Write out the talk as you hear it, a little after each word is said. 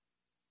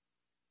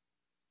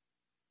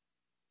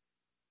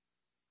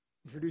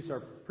Introduce our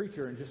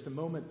preacher in just a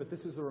moment, but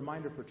this is a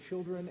reminder for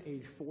children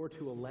age 4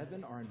 to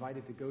 11 are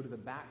invited to go to the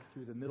back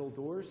through the middle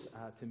doors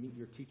to meet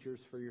your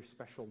teachers for your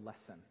special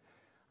lesson.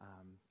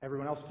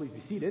 Everyone else, please be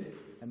seated,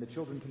 and the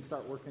children can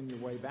start working your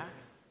way back.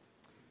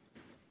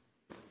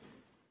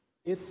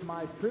 It's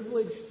my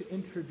privilege to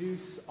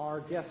introduce our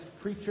guest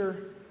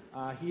preacher.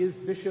 He is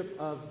Bishop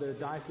of the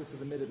Diocese of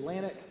the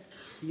Mid-Atlantic.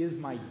 He is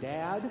my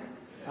dad.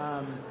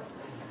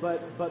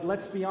 But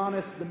let's be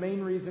honest, the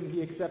main reason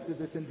he accepted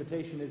this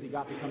invitation is he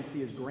got to come see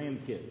his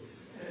grandkids.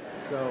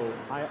 So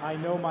I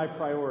know my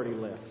priority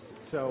list.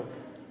 So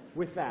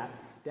with that,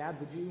 Dad,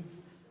 would you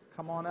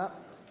come on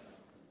up?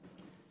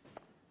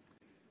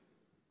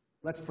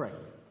 Let's pray.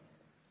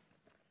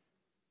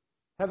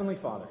 Heavenly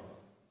Father,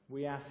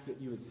 we ask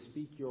that you would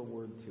speak your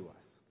word to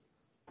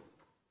us,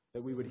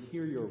 that we would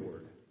hear your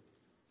word,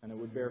 and it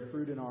would bear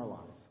fruit in our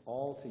lives,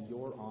 all to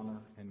your honor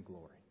and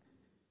glory.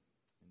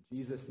 In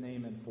Jesus'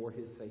 name and for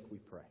his sake we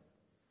pray.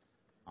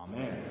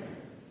 Amen.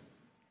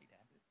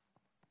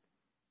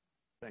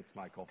 Thanks,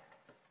 Michael.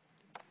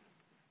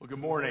 Well, good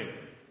morning.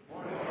 Good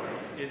morning.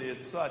 It is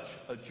such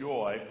a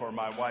joy for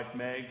my wife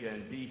Meg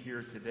and be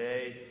here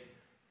today.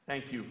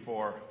 Thank you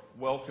for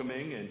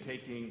welcoming and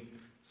taking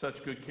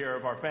such good care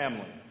of our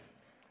family.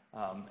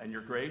 And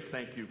your grace,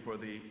 thank you for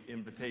the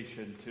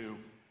invitation to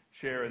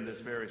share in this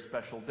very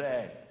special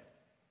day.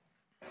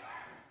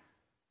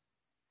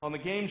 On the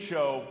game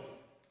show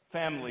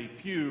Family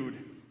Feud,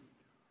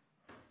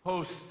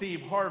 host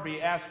Steve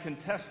Harvey asked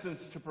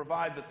contestants to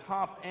provide the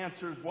top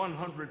answers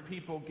 100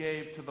 people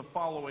gave to the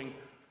following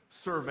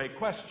survey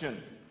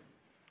question.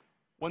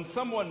 When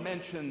someone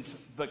mentions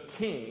the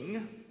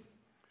king,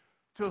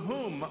 to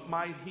whom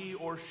might he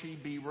or she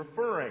be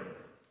referring?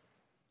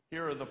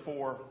 Here are the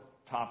 4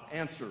 top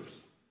answers.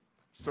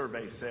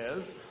 Survey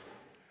says,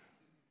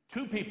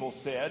 2 people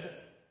said,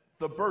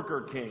 the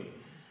Burger King.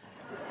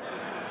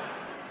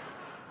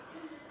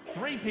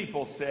 3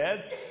 people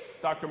said,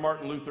 Dr.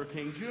 Martin Luther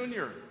King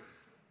Jr.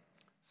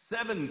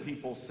 7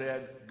 people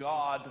said,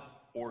 God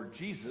or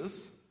Jesus.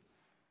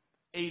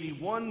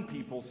 81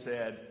 people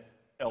said,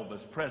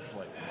 Elvis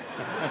Presley.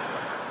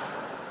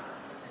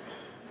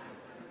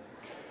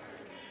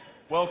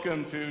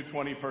 Welcome to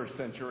 21st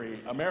century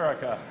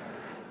America.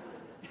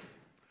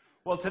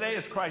 Well, today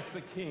is Christ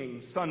the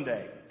King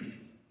Sunday,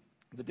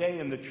 the day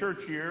in the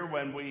church year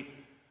when we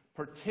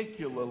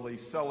particularly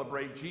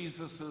celebrate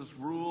Jesus'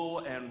 rule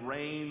and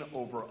reign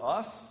over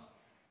us,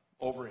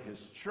 over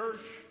his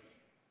church,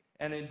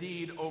 and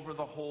indeed over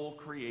the whole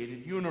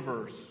created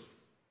universe.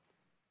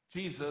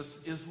 Jesus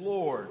is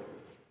Lord.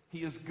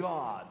 He is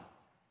God.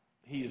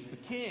 He is the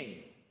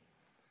King.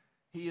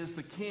 He is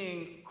the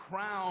King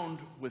crowned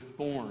with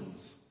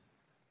thorns.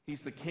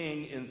 He's the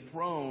King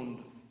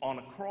enthroned on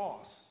a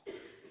cross.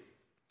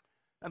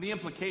 Now, the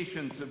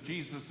implications of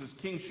Jesus'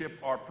 kingship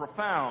are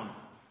profound.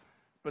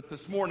 But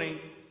this morning,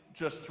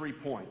 just 3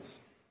 points.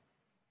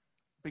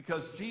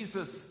 Because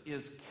Jesus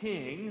is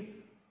king,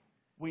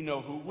 we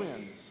know who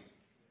wins.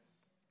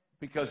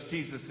 Because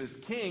Jesus is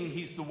king,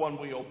 he's the one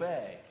we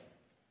obey.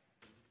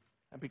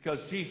 And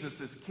because Jesus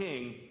is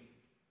king,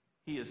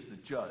 he is the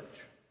judge.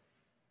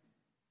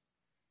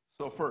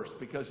 So first,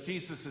 because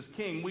Jesus is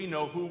king, we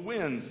know who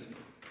wins.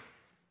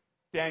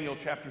 Daniel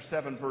chapter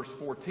 7, verse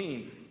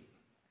 14.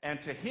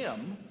 And to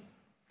him,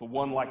 the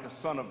one like a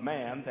son of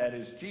man, that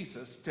is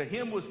Jesus, to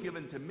him was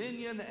given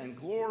dominion and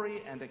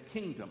glory and a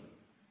kingdom,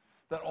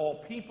 that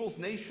all peoples,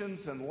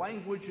 nations, and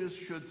languages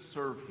should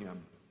serve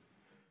him.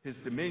 His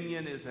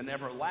dominion is an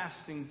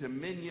everlasting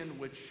dominion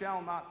which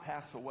shall not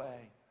pass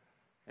away,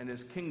 and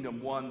his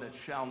kingdom one that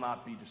shall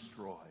not be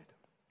destroyed.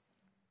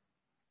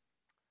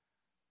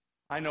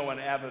 I know an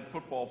avid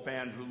football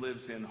fan who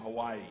lives in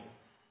Hawaii.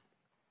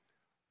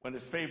 When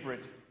his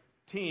favorite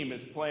team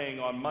is playing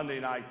on Monday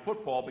Night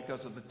Football,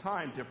 because of the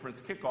time difference,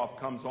 kickoff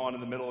comes on in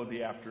the middle of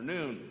the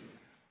afternoon.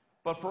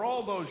 But for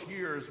all those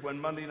years when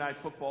Monday Night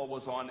Football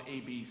was on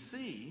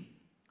ABC,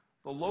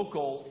 the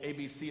local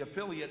ABC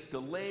affiliate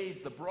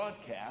delayed the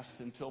broadcast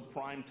until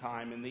prime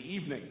time in the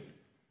evening.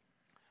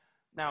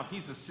 Now,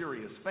 he's a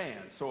serious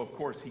fan, so of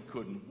course he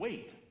couldn't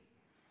wait.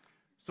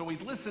 So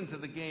he'd listen to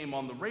the game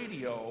on the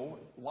radio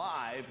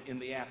live in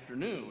the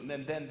afternoon,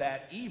 and then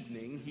that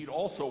evening he'd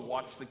also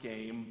watch the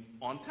game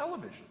on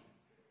television.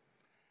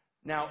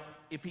 Now,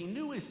 if he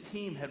knew his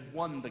team had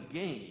won the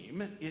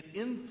game, it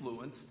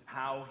influenced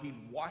how he'd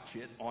watch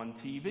it on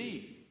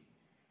TV.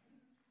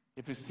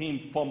 If his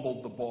team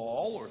fumbled the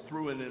ball or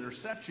threw an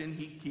interception,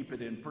 he'd keep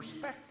it in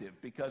perspective,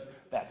 because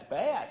that's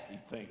bad,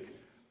 he'd think,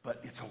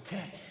 but it's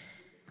okay,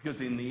 because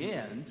in the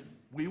end,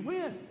 we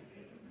win.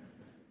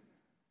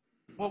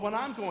 Well, when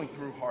I'm going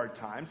through hard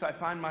times, I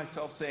find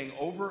myself saying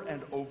over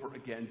and over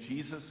again,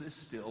 Jesus is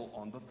still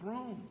on the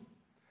throne,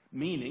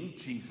 meaning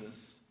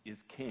Jesus is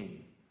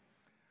king.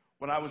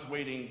 When I was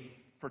waiting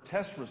for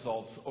test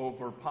results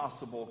over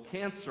possible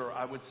cancer,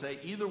 I would say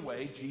either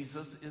way,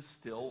 Jesus is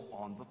still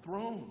on the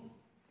throne.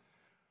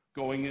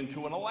 Going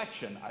into an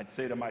election, I'd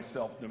say to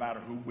myself, no matter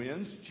who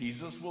wins,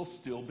 Jesus will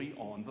still be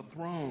on the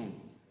throne.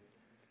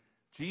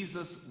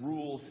 Jesus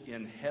rules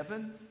in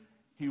heaven,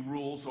 He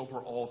rules over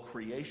all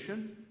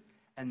creation,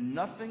 and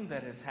nothing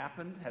that has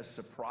happened has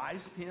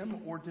surprised him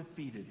or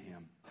defeated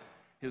him.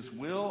 His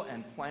will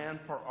and plan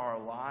for our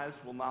lives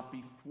will not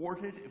be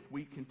thwarted if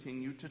we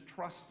continue to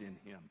trust in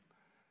him.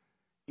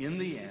 In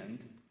the end,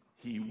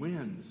 he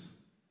wins,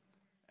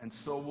 and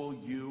so will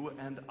you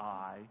and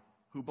I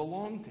who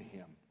belong to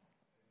him.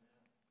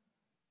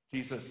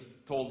 Jesus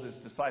told his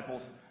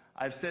disciples,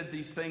 I've said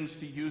these things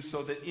to you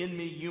so that in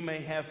me you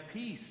may have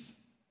peace.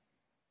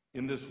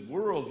 In this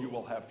world you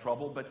will have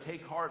trouble, but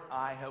take heart,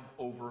 I have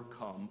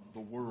overcome the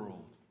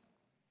world.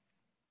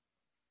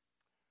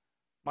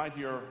 My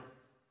dear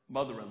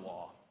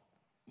mother-in-law,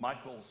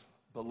 Michael's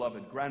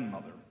beloved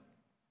grandmother,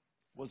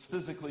 was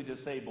physically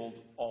disabled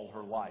all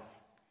her life.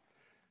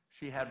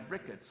 She had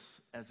rickets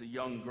as a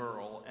young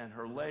girl, and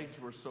her legs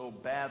were so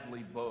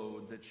badly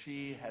bowed that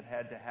she had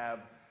had to have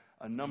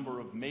a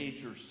number of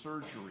major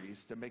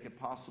surgeries to make it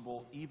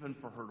possible even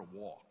for her to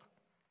walk.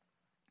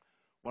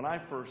 When I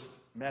first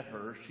met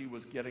her, she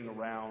was getting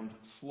around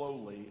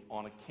slowly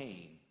on a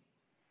cane.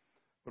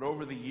 But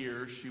over the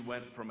years, she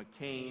went from a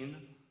cane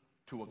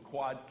to a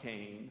quad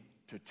cane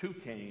to 2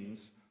 canes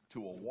to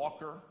a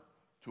walker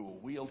to a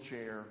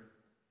wheelchair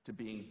to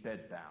being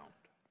bedbound.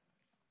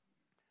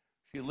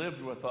 She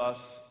lived with us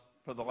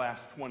for the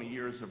last 20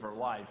 years of her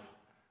life,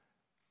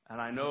 and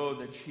I know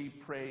that she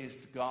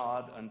praised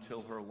God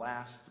until her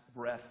last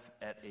breath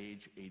at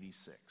age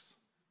 86.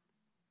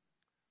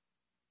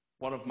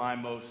 One of my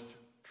most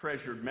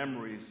treasured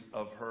memories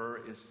of her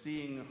is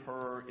seeing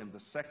her in the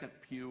second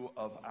pew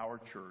of our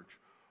church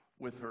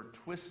with her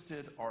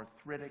twisted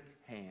arthritic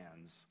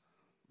hands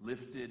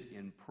lifted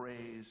in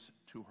praise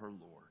to her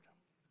Lord.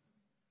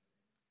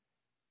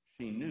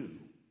 She knew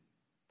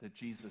that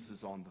Jesus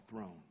is on the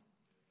throne.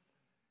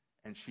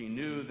 And she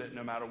knew that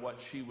no matter what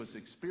she was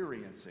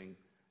experiencing,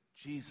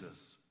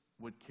 Jesus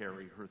would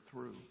carry her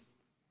through.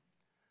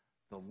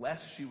 The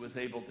less she was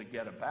able to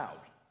get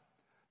about,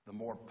 the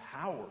more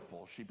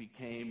powerful she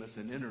became as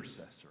an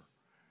intercessor.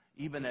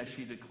 Even as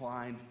she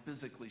declined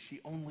physically, she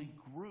only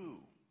grew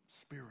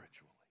spiritually.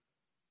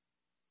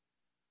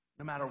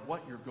 No matter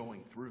what you're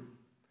going through,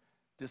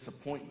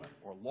 disappointment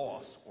or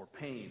loss or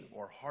pain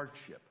or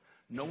hardship,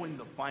 knowing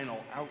the final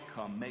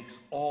outcome makes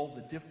all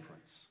the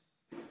difference.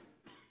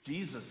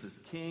 Jesus is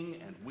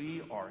king and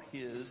we are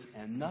his,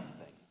 and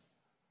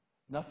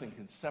nothing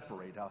can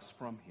separate us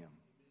from him.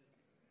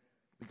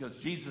 Because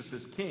Jesus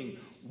is king,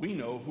 we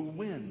know who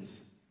wins.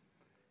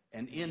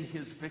 And in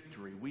his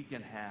victory, we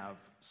can have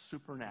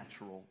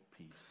supernatural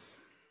peace.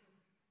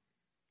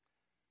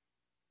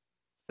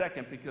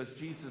 Second, because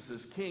Jesus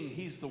is king,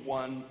 he's the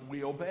one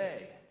we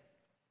obey.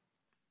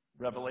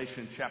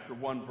 Revelation chapter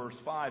 1, verse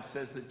 5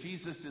 says that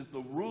Jesus is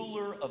the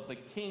ruler of the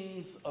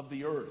kings of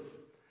the earth.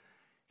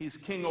 He's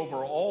king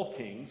over all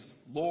kings,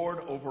 Lord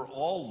over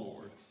all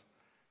lords.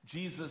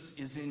 Jesus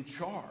is in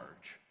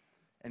charge,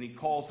 and he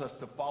calls us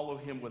to follow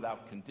him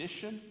without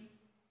condition,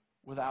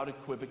 without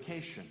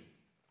equivocation.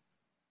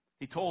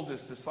 He told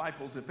his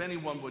disciples, if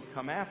anyone would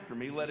come after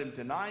me, let him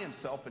deny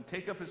himself and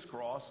take up his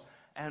cross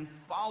and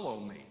follow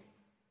me.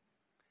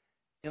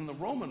 In the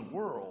Roman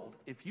world,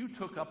 if you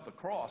took up the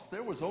cross,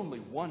 there was only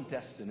one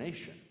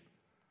destination,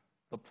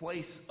 the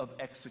place of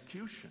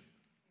execution.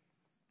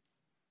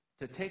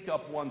 To take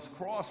up one's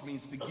cross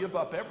means to give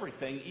up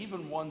everything,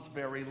 even one's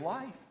very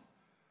life.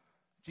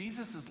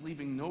 Jesus is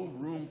leaving no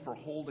room for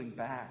holding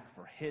back,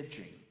 for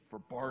hedging, for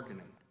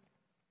bargaining.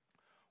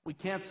 We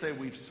can't say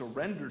we've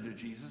surrendered to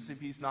Jesus if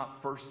he's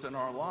not first in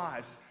our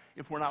lives,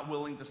 if we're not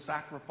willing to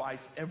sacrifice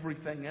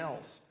everything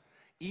else,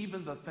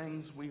 even the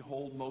things we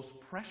hold most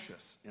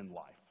precious in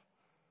life,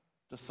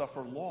 to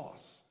suffer loss,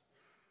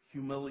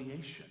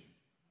 humiliation,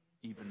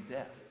 even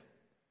death.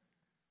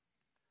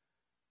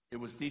 It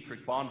was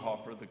Dietrich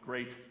Bonhoeffer, the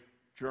great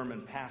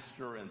German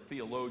pastor and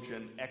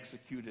theologian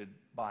executed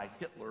by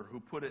Hitler, who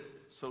put it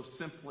so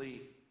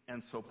simply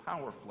and so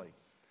powerfully.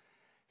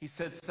 He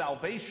said,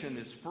 salvation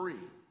is free,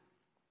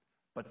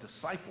 but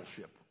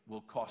discipleship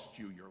will cost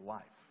you your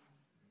life.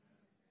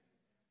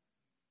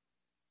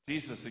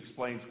 Jesus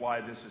explains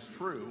why this is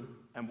true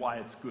and why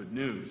it's good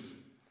news.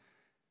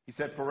 He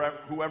said,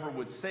 whoever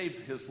would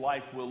save his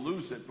life will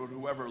lose it, but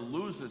whoever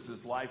loses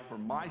his life for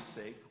my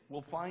sake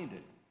will find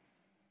it.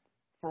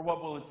 For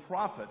what will it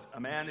profit a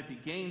man if he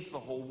gains the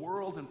whole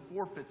world and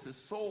forfeits his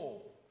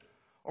soul?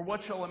 Or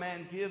what shall a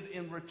man give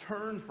in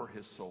return for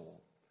his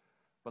soul?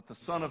 But the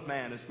Son of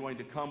Man is going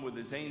to come with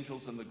his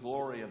angels in the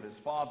glory of his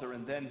Father,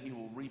 and then he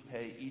will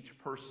repay each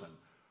person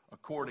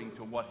according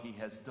to what he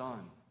has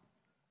done.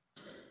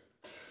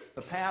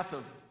 The path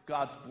of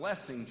God's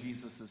blessing,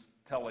 Jesus is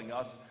telling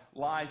us,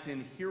 lies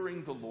in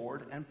hearing the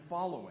Lord and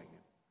following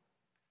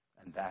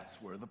him. And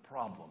that's where the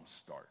problems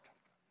start.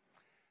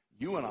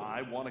 You and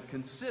I want to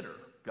consider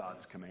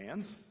God's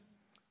commands.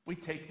 We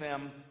take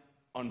them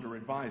under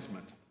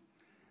advisement.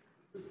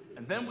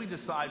 And then we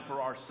decide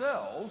for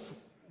ourselves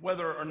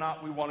whether or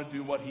not we want to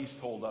do what he's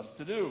told us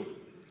to do.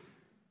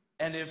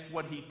 And if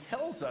what he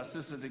tells us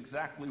isn't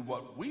exactly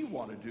what we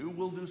want to do,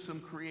 we'll do some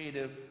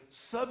creative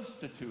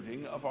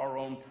substituting of our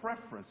own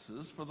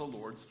preferences for the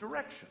Lord's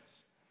directions.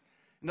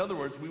 In other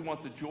words, we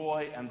want the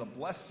joy and the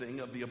blessing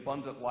of the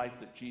abundant life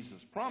that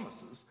Jesus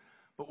promises,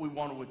 but we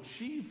want to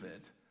achieve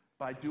it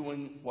by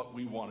doing what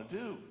we want to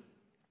do.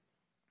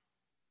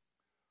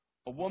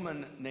 A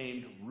woman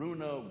named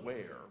Runa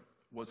Ware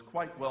was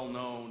quite well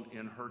known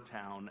in her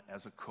town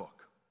as a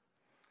cook.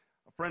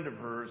 A friend of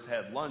hers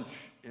had lunch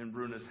in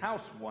Runa's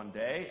house one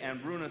day,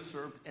 and Runa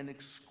served an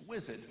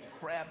exquisite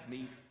crab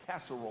meat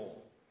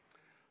casserole.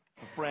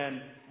 The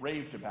friend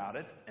raved about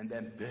it and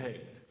then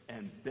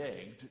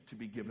begged to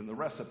be given the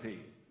recipe.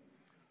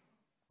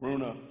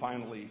 Runa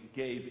finally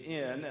gave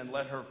in and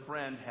let her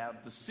friend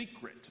have the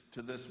secret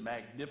to this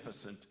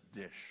magnificent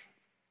dish.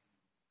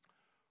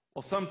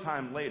 Well,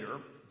 sometime later,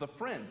 the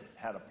friend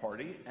had a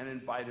party and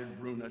invited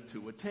Runa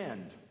to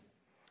attend.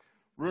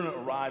 Runa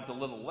arrived a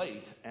little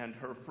late, and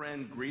her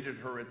friend greeted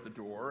her at the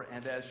door,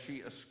 and as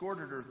she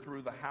escorted her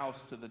through the house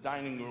to the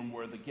dining room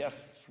where the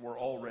guests were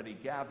already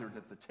gathered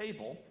at the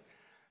table,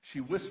 she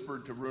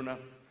whispered to Runa,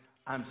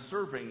 "I'm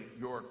serving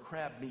your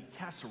crab meat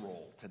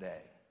casserole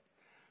today.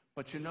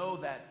 But you know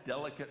that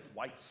delicate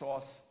white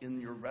sauce in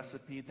your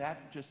recipe?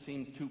 That just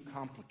seemed too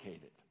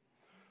complicated.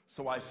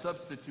 So I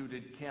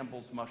substituted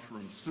Campbell's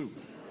mushroom soup.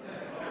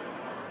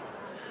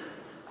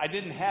 I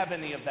didn't have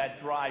any of that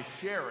dry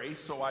sherry,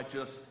 so I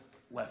just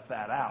left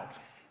that out.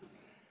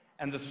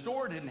 And the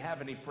store didn't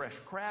have any fresh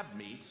crab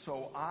meat,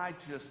 so I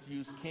just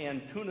used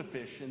canned tuna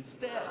fish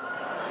instead."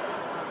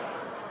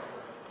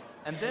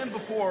 And then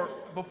before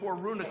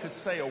Runa could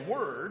say a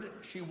word,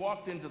 she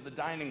walked into the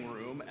dining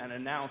room and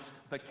announced,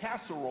 "The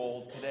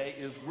casserole today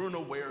is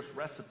Runa Ware's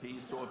recipe,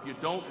 so if you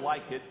don't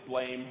like it,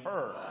 blame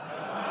her."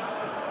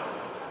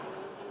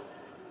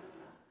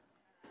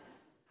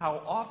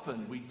 How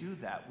often we do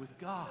that with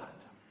God.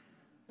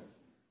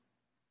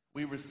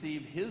 We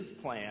receive His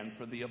plan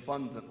for the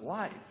abundant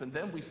life, and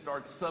then we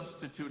start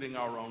substituting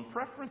our own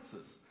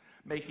preferences,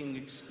 making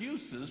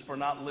excuses for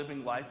not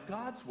living life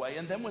God's way.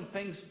 And then when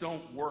things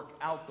don't work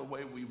out the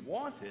way we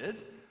wanted,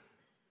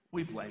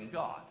 we blame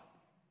God.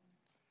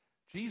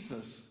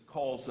 Jesus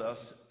calls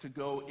us to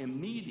go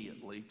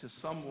immediately to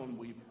someone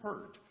we've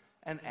hurt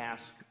and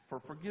ask for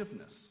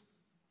forgiveness.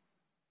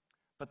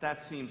 But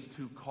that seems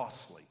too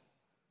costly,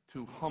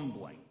 too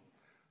humbling.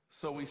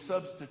 So we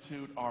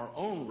substitute our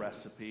own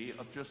recipe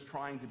of just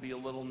trying to be a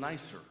little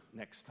nicer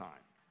next time.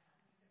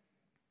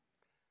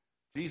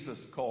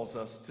 Jesus calls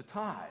us to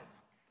tithe,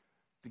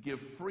 to give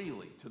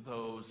freely to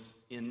those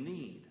in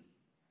need.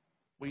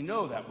 We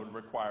know that would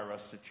require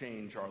us to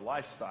change our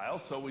lifestyle,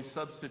 so we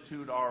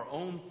substitute our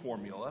own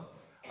formula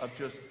of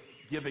just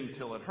giving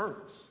till it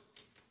hurts.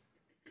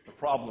 The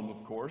problem,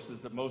 of course,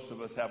 is that most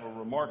of us have a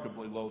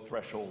remarkably low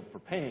threshold for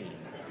pain.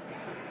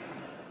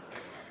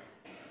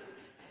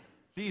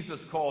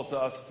 Jesus calls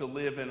us to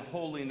live in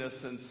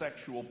holiness and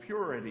sexual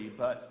purity,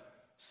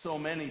 but so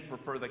many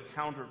prefer the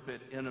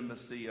counterfeit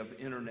intimacy of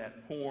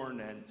internet porn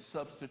and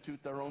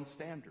substitute their own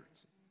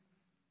standards.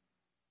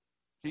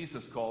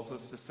 Jesus calls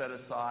us to set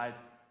aside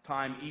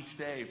time each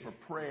day for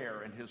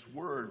prayer and His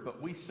Word,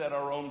 but we set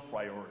our own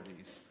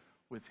priorities,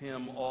 with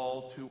Him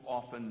all too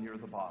often near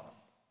the bottom.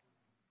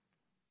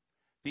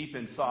 Deep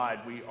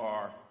inside, we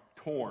are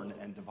torn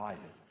and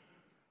divided.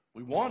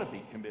 We want to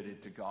be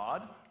committed to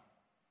God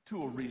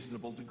to a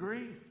reasonable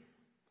degree.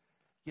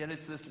 Yet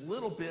it's this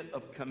little bit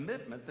of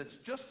commitment that's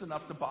just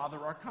enough to bother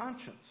our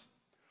conscience.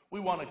 We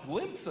want a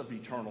glimpse of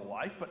eternal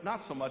life, but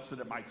not so much that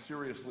it might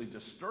seriously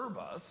disturb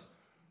us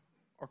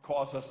or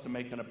cause us to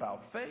make an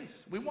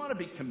about-face. We want to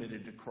be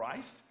committed to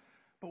Christ,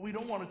 but we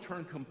don't want to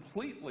turn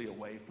completely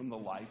away from the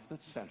life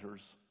that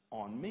centers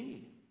on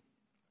me.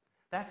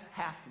 That's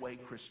halfway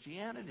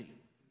Christianity.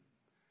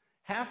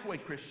 Halfway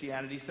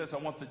Christianity says, I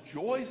want the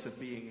joys of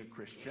being a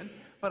Christian,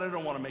 but I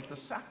don't want to make the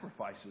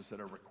sacrifices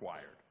that are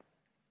required.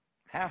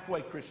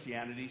 Halfway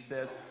Christianity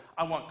says,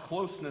 I want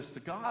closeness to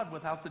God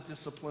without the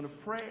discipline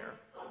of prayer.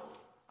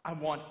 I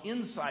want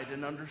insight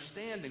and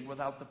understanding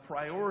without the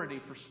priority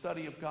for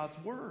study of God's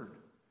Word.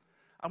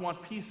 I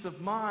want peace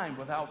of mind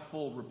without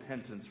full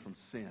repentance from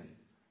sin.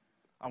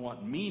 I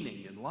want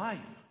meaning in life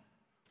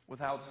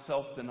without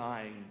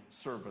self-denying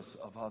service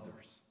of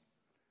others.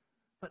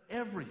 But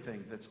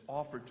everything that's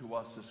offered to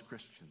us as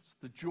Christians,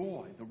 the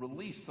joy, the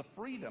release, the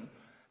freedom,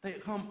 they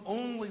come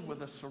only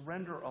with a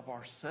surrender of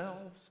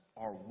ourselves,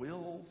 our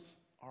wills,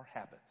 our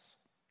habits.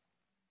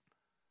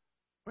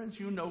 Friends,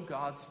 you know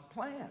God's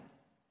plan,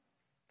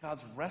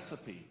 God's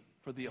recipe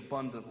for the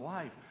abundant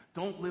life.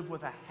 Don't live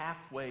with a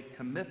halfway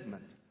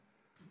commitment.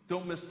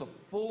 Don't miss the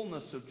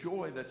fullness of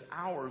joy that's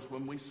ours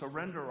when we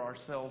surrender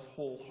ourselves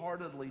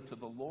wholeheartedly to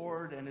the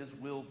Lord and His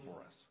will for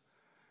us.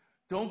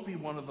 Don't be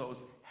one of those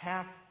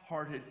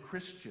half-hearted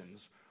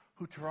Christians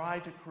who try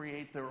to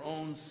create their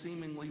own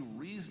seemingly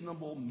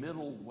reasonable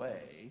middle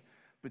way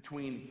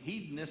between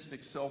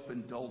hedonistic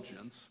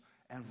self-indulgence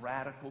and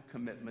radical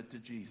commitment to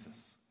Jesus.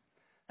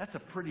 That's a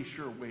pretty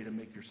sure way to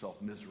make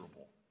yourself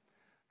miserable.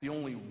 The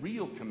only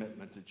real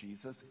commitment to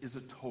Jesus is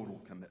a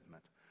total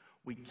commitment.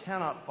 We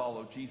cannot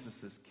follow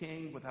Jesus as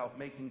King without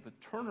making the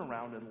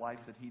turnaround in life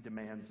that He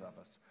demands of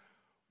us.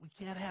 We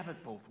can't have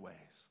it both ways.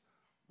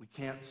 We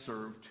can't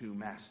serve two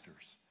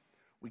masters.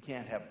 We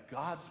can't have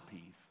God's peace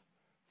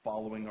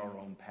following our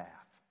own path.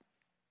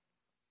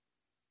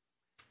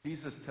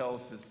 Jesus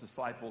tells his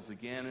disciples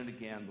again and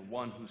again, the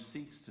one who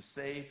seeks to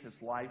save his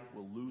life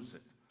will lose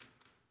it,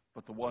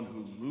 but the one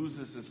who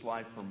loses his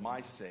life for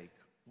my sake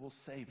will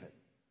save it.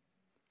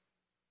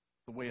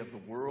 The way of the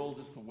world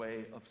is the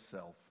way of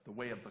self. The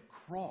way of the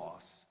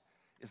cross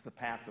is the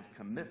path of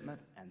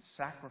commitment and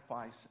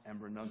sacrifice and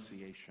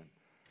renunciation.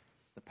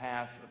 The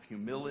path of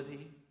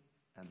humility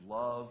and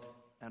love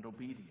and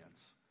obedience.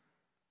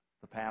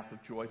 The path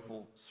of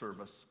joyful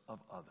service of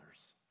others.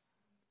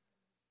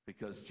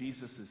 Because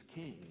Jesus is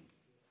King,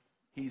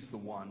 he's the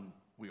one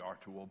we are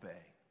to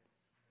obey.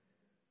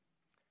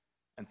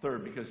 And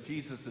third, because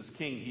Jesus is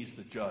King, he's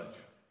the judge.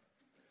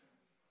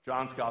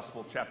 John's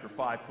Gospel, chapter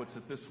 5, puts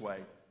it this way: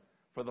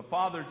 For the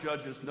Father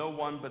judges no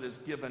one, but has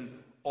given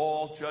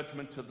all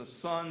judgment to the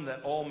Son,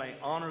 that all may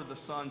honor the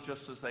Son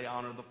just as they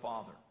honor the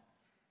Father.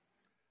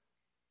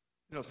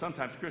 You know,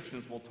 sometimes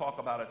Christians will talk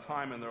about a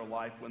time in their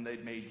life when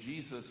they'd made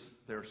Jesus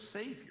their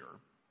Savior,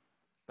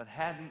 but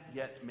hadn't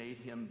yet made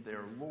him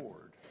their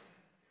Lord.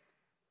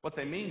 What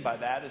they mean by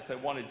that is they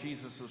wanted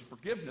Jesus'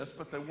 forgiveness,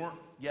 but they weren't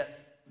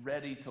yet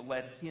ready to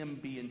let him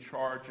be in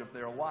charge of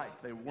their life.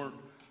 They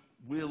weren't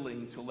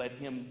willing to let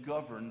him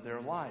govern their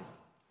life.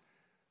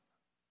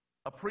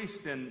 A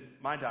priest in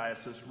my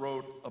diocese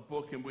wrote a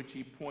book in which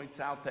he points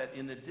out that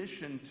in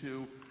addition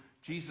to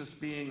Jesus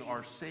being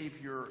our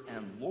Savior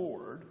and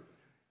Lord,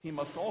 he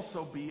must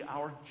also be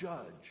our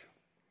judge.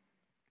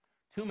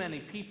 Too many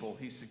people,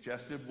 he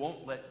suggested,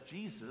 won't let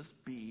Jesus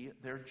be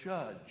their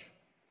judge.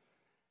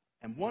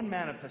 And one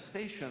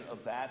manifestation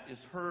of that is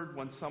heard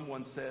when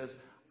someone says,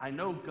 I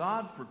know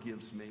God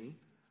forgives me,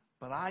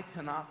 but I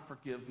cannot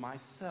forgive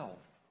myself.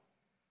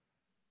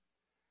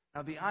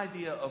 Now, the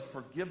idea of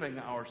forgiving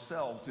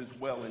ourselves is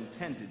well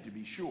intended, to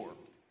be sure.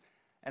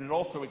 And it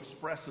also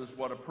expresses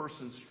what a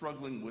person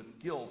struggling with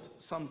guilt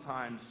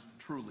sometimes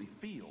truly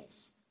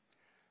feels.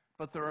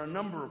 But there are a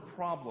number of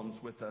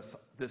problems with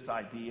this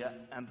idea,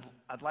 and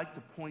I'd like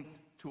to point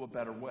to a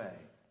better way.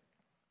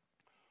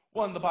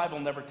 One, the Bible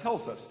never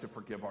tells us to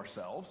forgive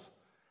ourselves.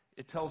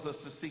 It tells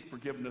us to seek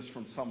forgiveness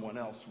from someone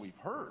else we've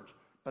hurt,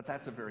 but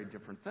that's a very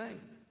different thing.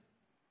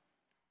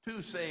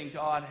 Two, saying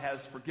God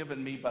has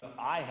forgiven me, but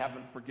I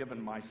haven't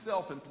forgiven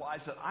myself,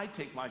 implies that I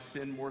take my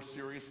sin more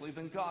seriously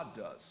than God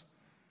does.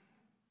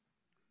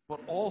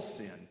 But all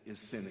sin is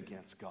sin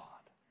against God.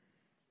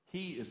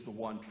 He is the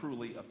one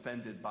truly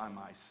offended by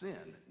my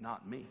sin,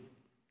 not me.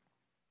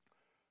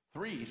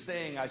 Three,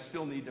 saying I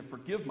still need to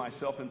forgive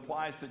myself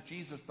implies that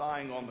Jesus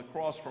dying on the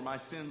cross for my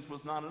sins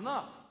was not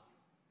enough.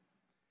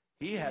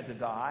 He had to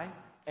die,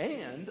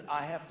 and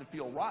I have to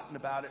feel rotten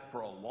about it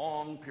for a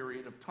long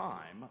period of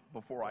time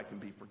before I can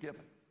be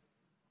forgiven.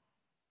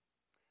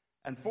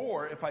 And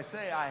four, if I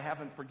say I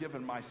haven't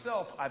forgiven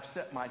myself, I've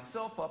set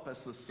myself up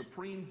as the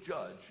supreme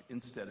judge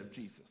instead of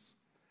Jesus.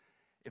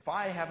 If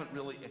I haven't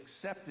really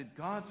accepted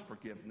God's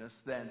forgiveness,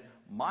 then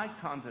my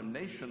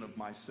condemnation of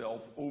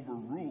myself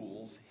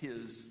overrules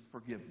his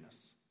forgiveness.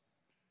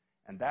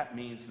 And that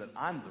means that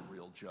I'm the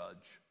real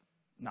judge,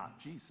 not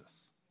Jesus.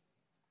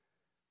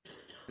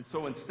 And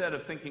so instead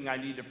of thinking I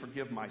need to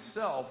forgive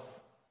myself,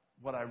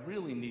 what I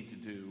really need to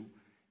do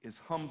is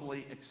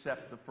humbly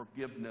accept the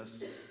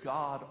forgiveness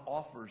God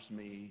offers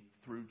me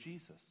through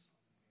Jesus.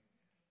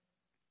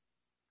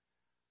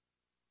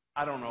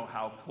 I don't know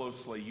how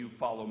closely you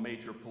follow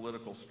major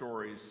political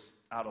stories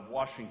out of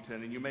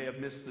Washington, and you may have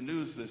missed the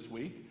news this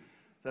week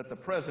that the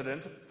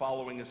president,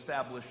 following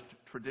established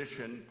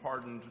tradition,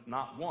 pardoned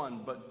not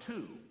one but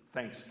two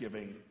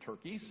Thanksgiving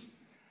turkeys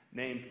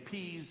named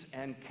Peas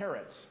and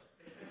Carrots.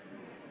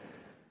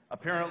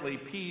 Apparently,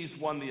 Peas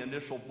won the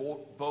initial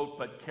vote,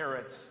 but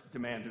Carrots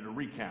demanded a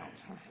recount.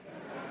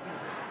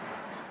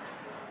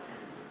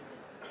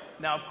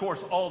 Now, of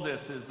course, all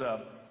this is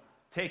a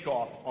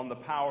takeoff on the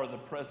power the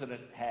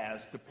president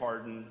has to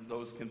pardon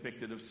those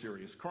convicted of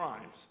serious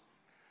crimes.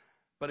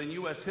 But in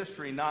U.S.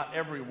 history, not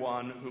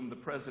everyone whom the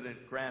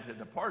president granted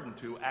a pardon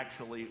to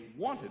actually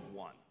wanted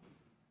one.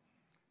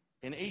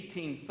 In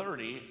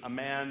 1830, a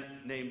man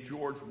named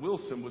George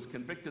Wilson was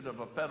convicted of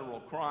a federal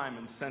crime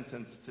and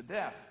sentenced to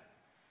death.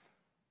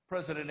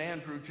 President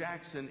Andrew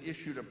Jackson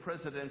issued a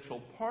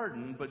presidential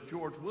pardon, but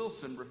George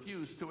Wilson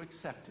refused to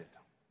accept it.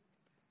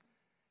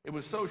 It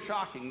was so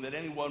shocking that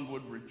anyone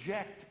would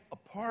reject a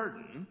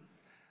pardon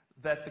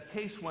that the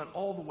case went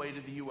all the way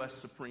to the U.S.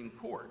 Supreme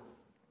Court.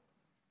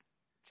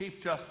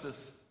 Chief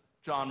Justice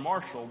John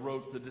Marshall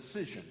wrote the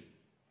decision,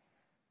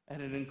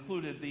 and it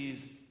included these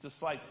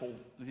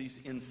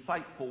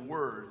insightful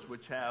words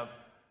which have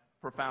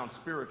profound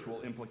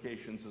spiritual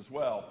implications as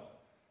well.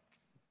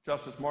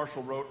 Justice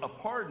Marshall wrote, "A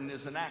pardon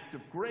is an act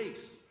of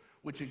grace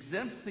which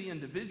exempts the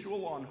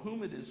individual on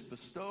whom it is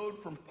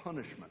bestowed from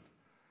punishment.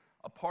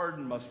 A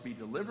pardon must be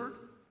delivered,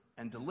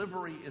 and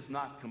delivery is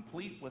not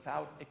complete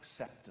without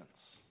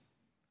acceptance.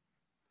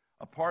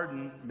 A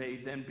pardon may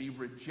then be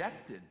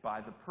rejected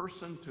by the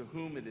person to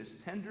whom it is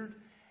tendered,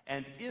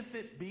 and if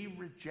it be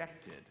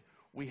rejected,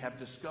 we have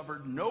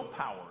discovered no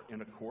power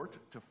in a court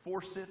to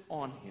force it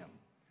on him.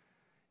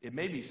 It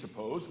may be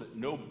supposed that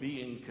no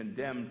being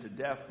condemned to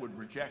death would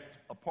reject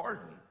a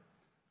pardon,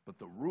 but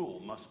the rule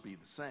must be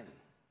the same.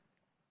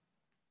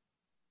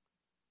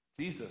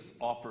 Jesus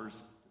offers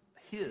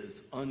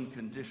his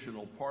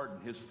unconditional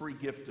pardon, his free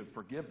gift of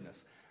forgiveness,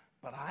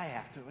 but I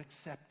have to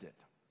accept it.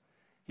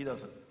 He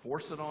doesn't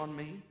force it on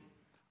me.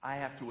 I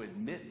have to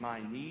admit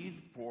my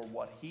need for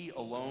what he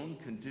alone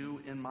can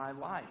do in my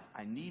life.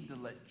 I need to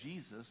let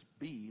Jesus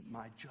be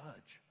my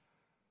judge,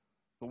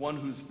 the one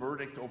whose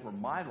verdict over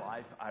my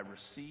life I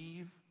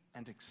receive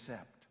and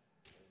accept.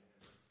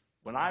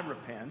 When I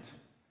repent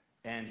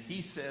and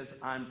he says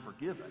I'm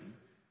forgiven,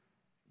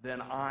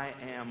 then I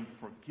am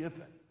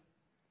forgiven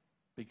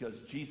because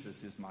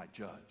Jesus is my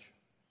judge.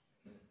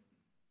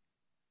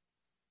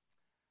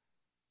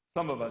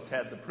 Some of us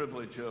had the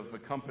privilege of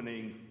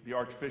accompanying the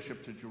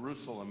Archbishop to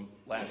Jerusalem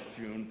last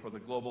June for the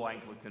Global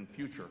Anglican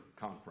Future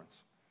Conference.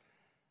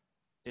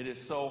 It is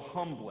so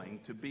humbling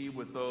to be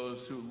with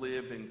those who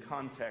live in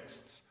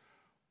contexts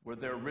where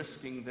they're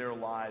risking their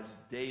lives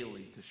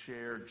daily to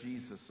share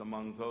Jesus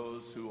among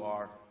those who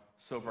are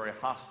so very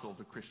hostile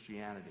to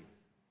Christianity.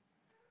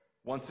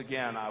 Once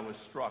again, I was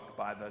struck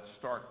by the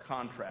stark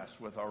contrast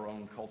with our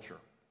own culture.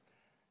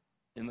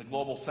 In the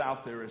global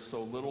south, there is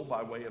so little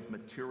by way of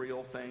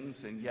material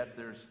things, and yet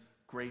there's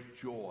great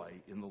joy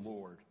in the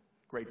Lord,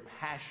 great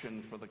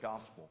passion for the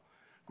gospel,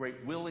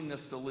 great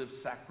willingness to live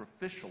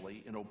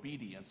sacrificially in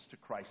obedience to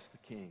Christ the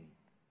King.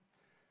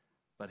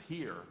 But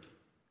here,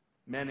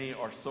 many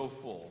are so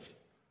full,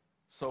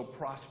 so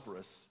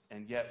prosperous,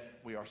 and yet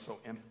we are so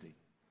empty.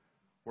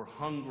 We're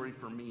hungry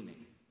for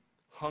meaning,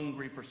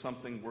 hungry for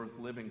something worth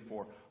living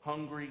for,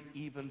 hungry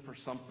even for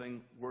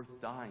something worth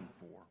dying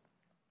for.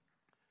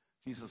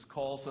 Jesus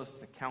calls us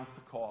to count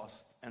the cost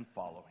and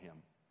follow him.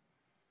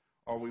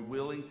 Are we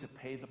willing to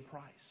pay the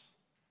price,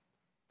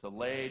 to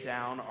lay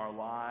down our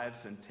lives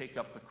and take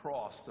up the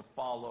cross to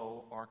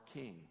follow our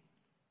King?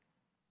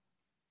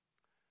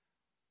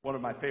 One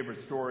of my favorite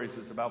stories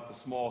is about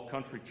the small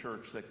country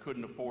church that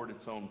couldn't afford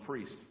its own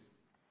priest.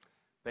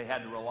 They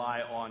had to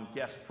rely on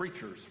guest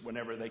preachers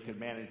whenever they could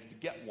manage to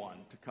get one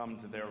to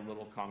come to their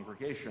little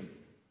congregation.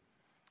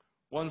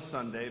 One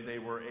Sunday, they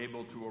were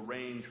able to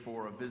arrange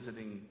for a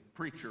visiting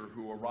preacher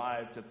who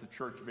arrived at the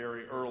church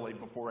very early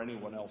before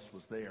anyone else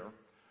was there.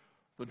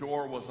 The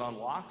door was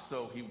unlocked,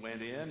 so he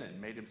went in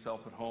and made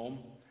himself at home.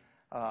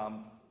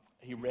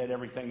 He read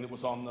everything that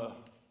was on the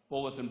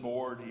bulletin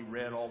board. He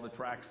read all the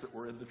tracts that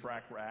were in the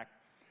tract rack.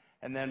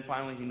 And then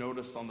finally he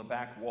noticed on the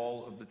back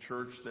wall of the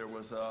church there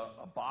was a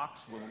box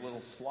with a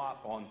little slot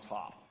on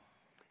top.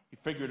 He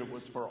figured it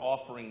was for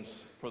offerings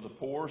for the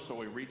poor, so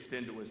he reached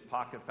into his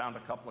pocket, found a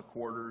couple of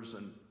quarters,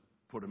 and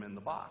put them in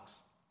the box.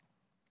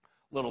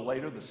 A little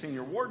later, the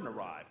senior warden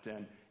arrived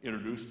and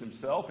introduced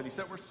himself, and he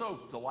said, "We're so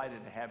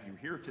delighted to have you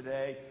here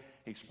today."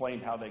 He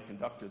explained how they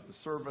conducted the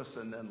service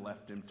and then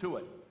left him to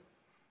it.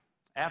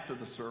 After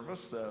the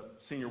service, the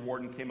senior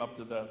warden came up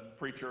to the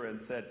preacher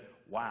and said,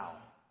 "Wow,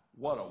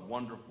 what a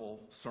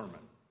wonderful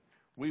sermon.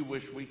 We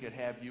wish we could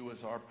have you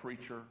as our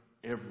preacher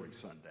every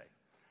Sunday.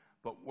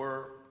 But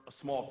we're a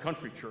small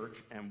country church,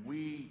 and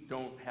we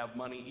don't have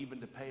money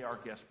even to pay our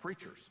guest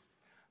preachers.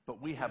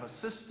 But we have a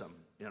system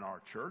in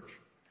our church.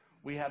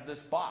 We have this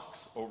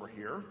box over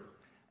here,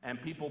 and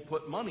people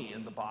put money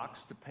in the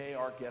box to pay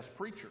our guest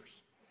preachers.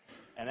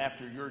 And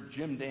after your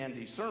Jim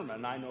Dandy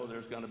sermon, I know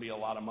there's going to be a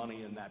lot of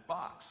money in that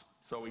box."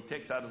 So he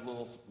takes out his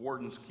little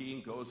warden's key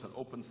and goes and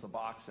opens the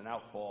box, and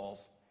out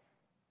falls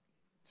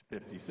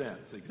 50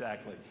 cents,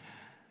 exactly.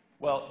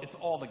 Well, it's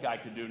all the guy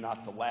could do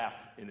not to laugh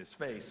in his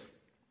face.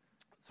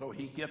 So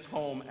he gets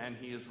home and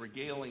he is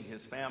regaling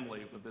his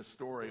family with this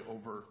story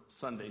over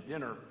Sunday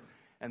dinner,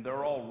 and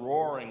they're all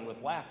roaring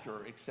with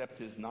laughter except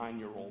his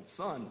 9-year-old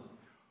son,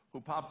 who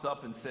popped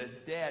up and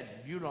said,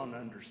 "Dad, you don't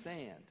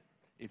understand.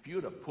 If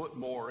you'd have put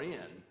more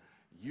in,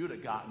 you'd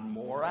have gotten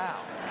more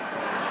out."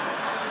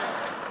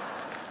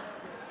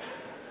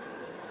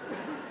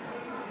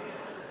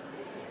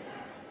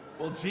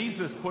 Well,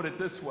 Jesus put it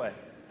this way: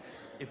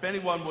 "If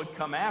anyone would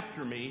come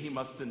after me, he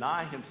must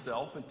deny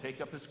himself and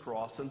take up his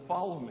cross and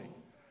follow me.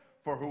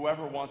 For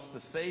whoever wants to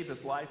save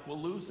his life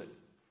will lose it.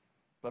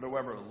 But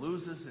whoever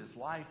loses his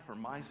life for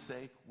my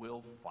sake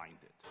will find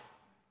it."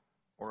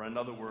 Or in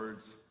other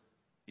words,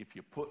 if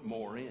you put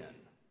more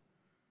in,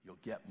 you'll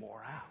get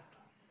more out.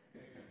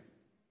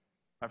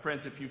 My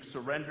friends, if you've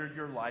surrendered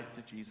your life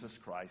to Jesus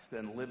Christ,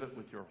 then live it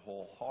with your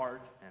whole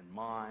heart and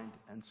mind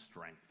and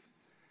strength.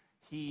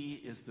 He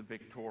is the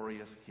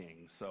victorious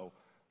King. So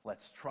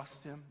let's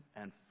trust him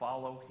and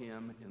follow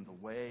him in the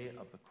way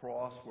of the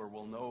cross, where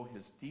we'll know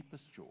his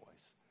deepest joys,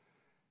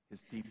 his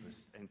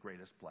deepest and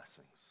greatest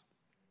blessings.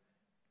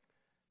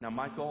 Now,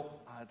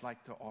 Michael, I'd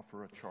like to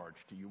offer a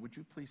charge to you. Would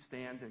you please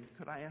stand, and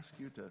could I ask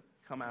you to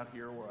come out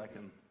here where I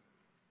can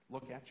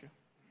look at you?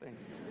 Thank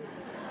you.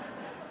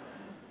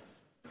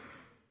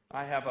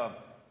 I have a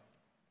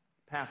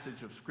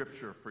passage of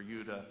Scripture for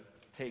you to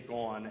take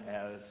on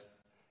as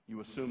you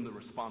assume the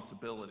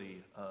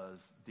responsibility as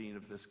dean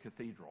of this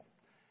cathedral.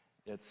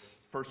 It's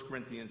 1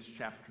 Corinthians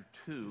chapter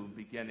 2,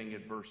 beginning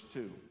at verse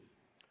 2.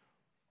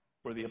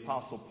 where the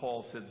Apostle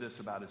Paul said this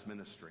about his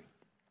ministry.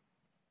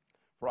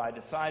 For I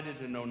decided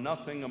to know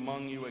nothing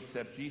among you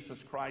except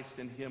Jesus Christ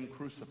and him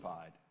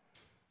crucified.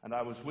 And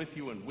I was with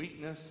you in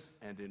weakness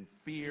and in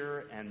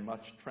fear and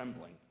much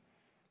trembling.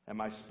 And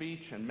my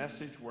speech and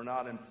message were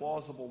not in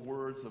plausible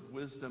words of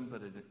wisdom,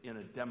 but in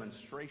a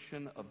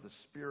demonstration of the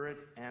Spirit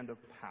and of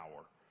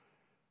power,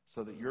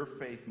 so that your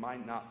faith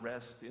might not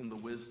rest in the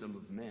wisdom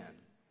of men,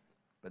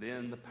 but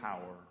in the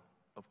power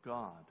of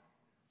God.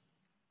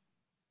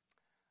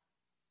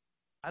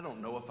 I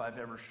don't know if I've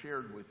ever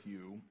shared with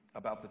you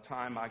about the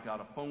time I got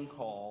a phone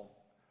call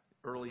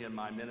early in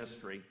my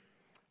ministry,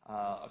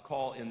 a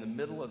call in the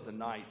middle of the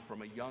night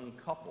from a young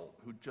couple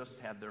who just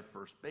had their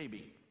first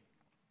baby.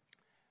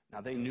 Now,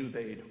 they knew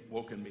they'd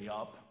woken me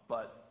up,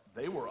 but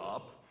they were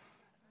up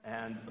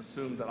and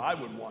assumed that I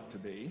would want to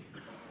be,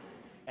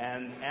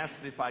 and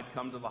asked if I'd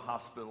come to the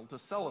hospital to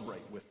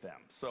celebrate with them.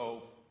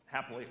 So,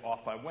 happily,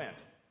 off I went.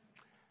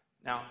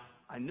 Now,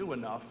 I knew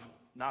enough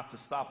not to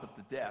stop at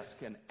the desk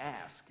and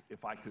ask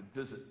if I could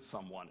visit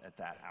someone at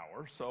that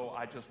hour, so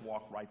I just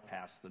walked right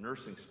past the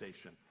nursing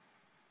station.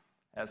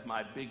 As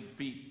my big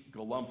feet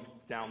galumped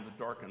down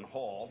the darkened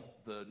hall,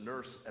 the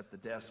nurse at the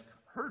desk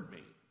heard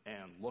me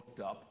and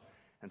looked up,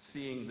 and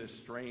seeing this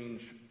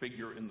strange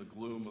figure in the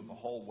gloom of the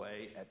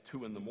hallway at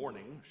 2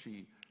 a.m,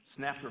 she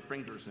snapped her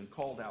fingers and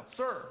called out,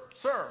 "Sir,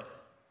 sir!"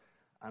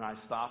 And I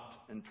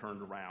stopped and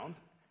turned around,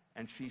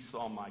 and she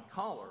saw my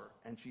collar,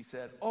 and she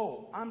said,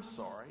 "Oh, I'm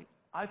sorry.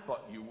 I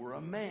thought you were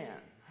a man."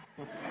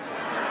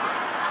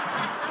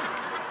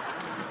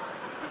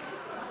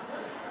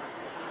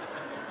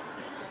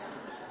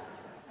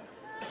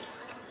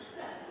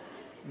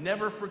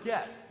 Never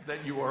forget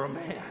that you are a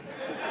man.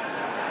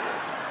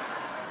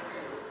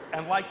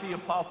 And like the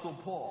Apostle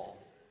Paul,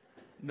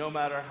 no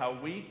matter how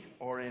weak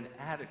or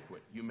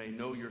inadequate you may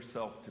know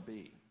yourself to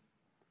be,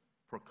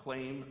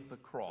 proclaim the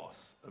cross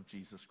of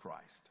Jesus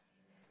Christ.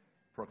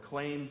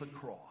 Proclaim the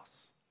cross,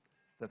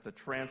 that the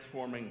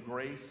transforming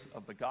grace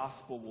of the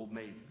gospel will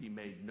be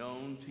made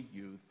known to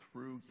you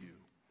through you,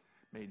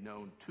 made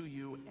known to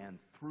you and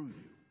through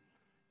you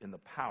in the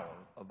power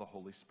of the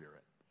Holy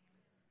Spirit.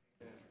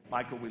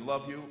 Michael, we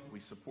love you, we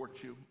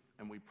support you,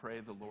 and we pray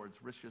the Lord's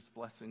richest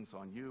blessings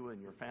on you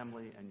and your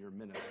family and your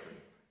ministry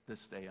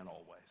this day and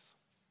always.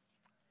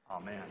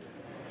 Amen.